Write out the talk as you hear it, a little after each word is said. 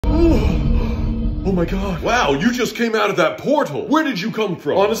Oh my god. Wow, you just came out of that portal. Where did you come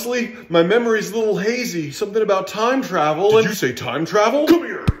from? Honestly, my memory's a little hazy. Something about time travel. Did you say time travel? Come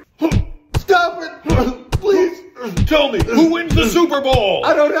here. Stop it! Please! Tell me, who wins the Super Bowl?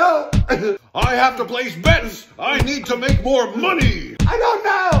 I don't know! I have to place bets. I need to make more money. I don't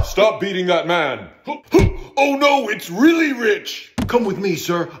know! Stop beating that man. Oh no, it's really rich. Come with me,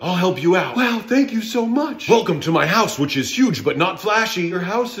 sir. I'll help you out. Wow, thank you so much. Welcome to my house, which is huge but not flashy. Your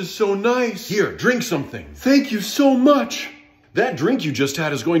house is so nice. Here, drink something. Thank you so much. That drink you just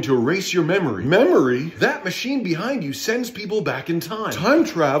had is going to erase your memory. Memory? That machine behind you sends people back in time. Time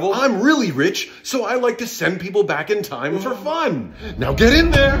travel? I'm really rich, so I like to send people back in time for fun. Now get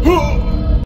in there.